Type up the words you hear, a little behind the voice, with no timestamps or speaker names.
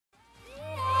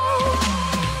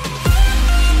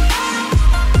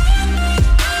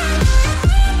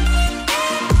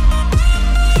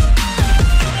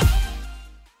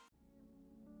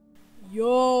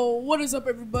What is up,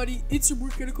 everybody? It's your boy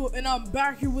Critical, and I'm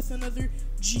back here with another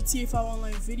GTA 5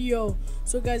 online video.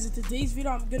 So guys, in today's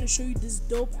video I'm gonna show you this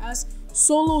dope ass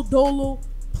solo dolo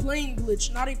plane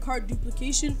glitch. Not a card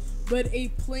duplication, but a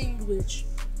plane glitch.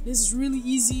 This is really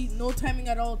easy, no timing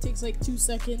at all. It takes like 2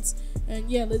 seconds. And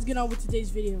yeah, let's get on with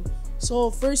today's video. So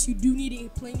first, you do need a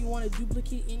plane you want to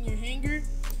duplicate in your hangar.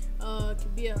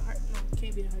 Can't be a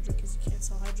Hydra because you can't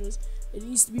sell Hydras. It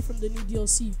needs to be from the new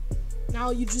DLC.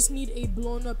 Now you just need a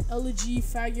blown up LG,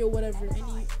 faggot, whatever.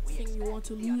 Anything you want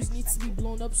to lose needs to be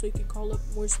blown up so you can call up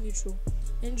Morse Mutual.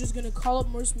 And you're just gonna call up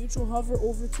Morse Mutual, hover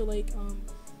over to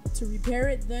to repair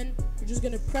it. Then you're just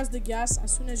gonna press the gas.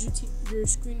 As soon as your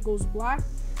screen goes black,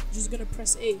 you're just gonna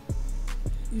press A.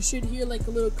 You should hear like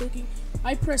a little clicking.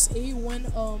 I press A when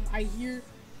I hear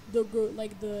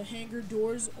the hangar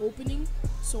doors opening.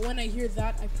 So when I hear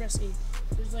that, I press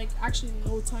A. There's like actually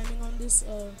no timing on this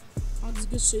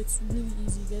good shit. It's really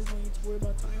easy. You guys don't need to worry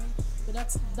about timing.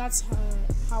 But that's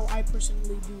how I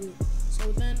personally do it.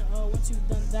 So then once you've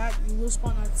done that, you will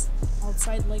spawn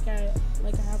outside like I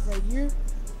have right here.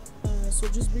 So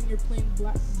just bring your plane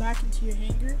back into your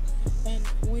hangar, and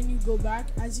when you go back,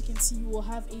 as you can see, you will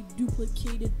have a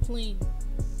duplicated plane.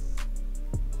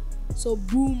 So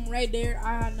boom, right there,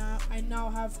 I now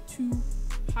have 2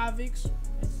 Havocs.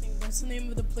 I think that's the name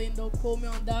of the plane. Don't quote me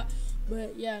on that.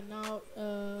 But yeah, now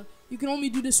you can only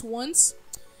do this once,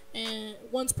 and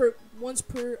once per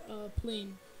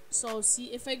plane. So see,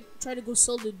 if I try to go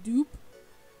sell the dupe,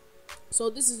 so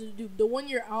this is the dupe. The one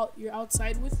you're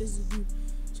outside with is the dupe.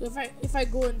 So if I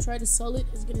go and try to sell it,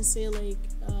 it's gonna say like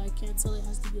I can't sell it. It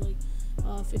has to be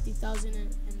like 50,000 and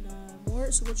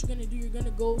more. So what you're gonna do, you're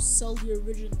gonna go sell the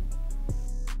original.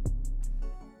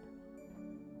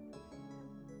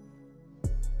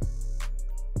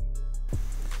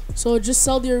 So just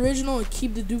sell the original and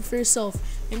keep the dupe for yourself.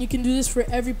 And you can do this for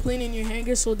every plane in your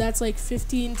hangar. So that's like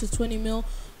 15 to 20 mil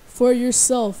for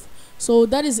yourself. So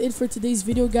that is it for today's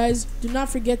video, guys. Do not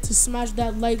forget to smash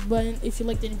that like button if you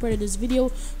liked any part of this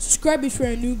video. Subscribe if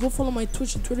you're new. Go follow my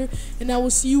Twitch and Twitter. And I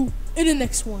will see you in the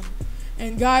next one.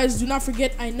 And guys, do not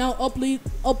forget, I now upload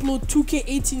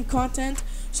 2K18 content.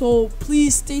 So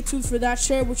please stay tuned for that.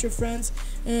 Share it with your friends.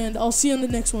 And I'll see you in the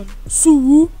next one.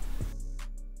 Suru.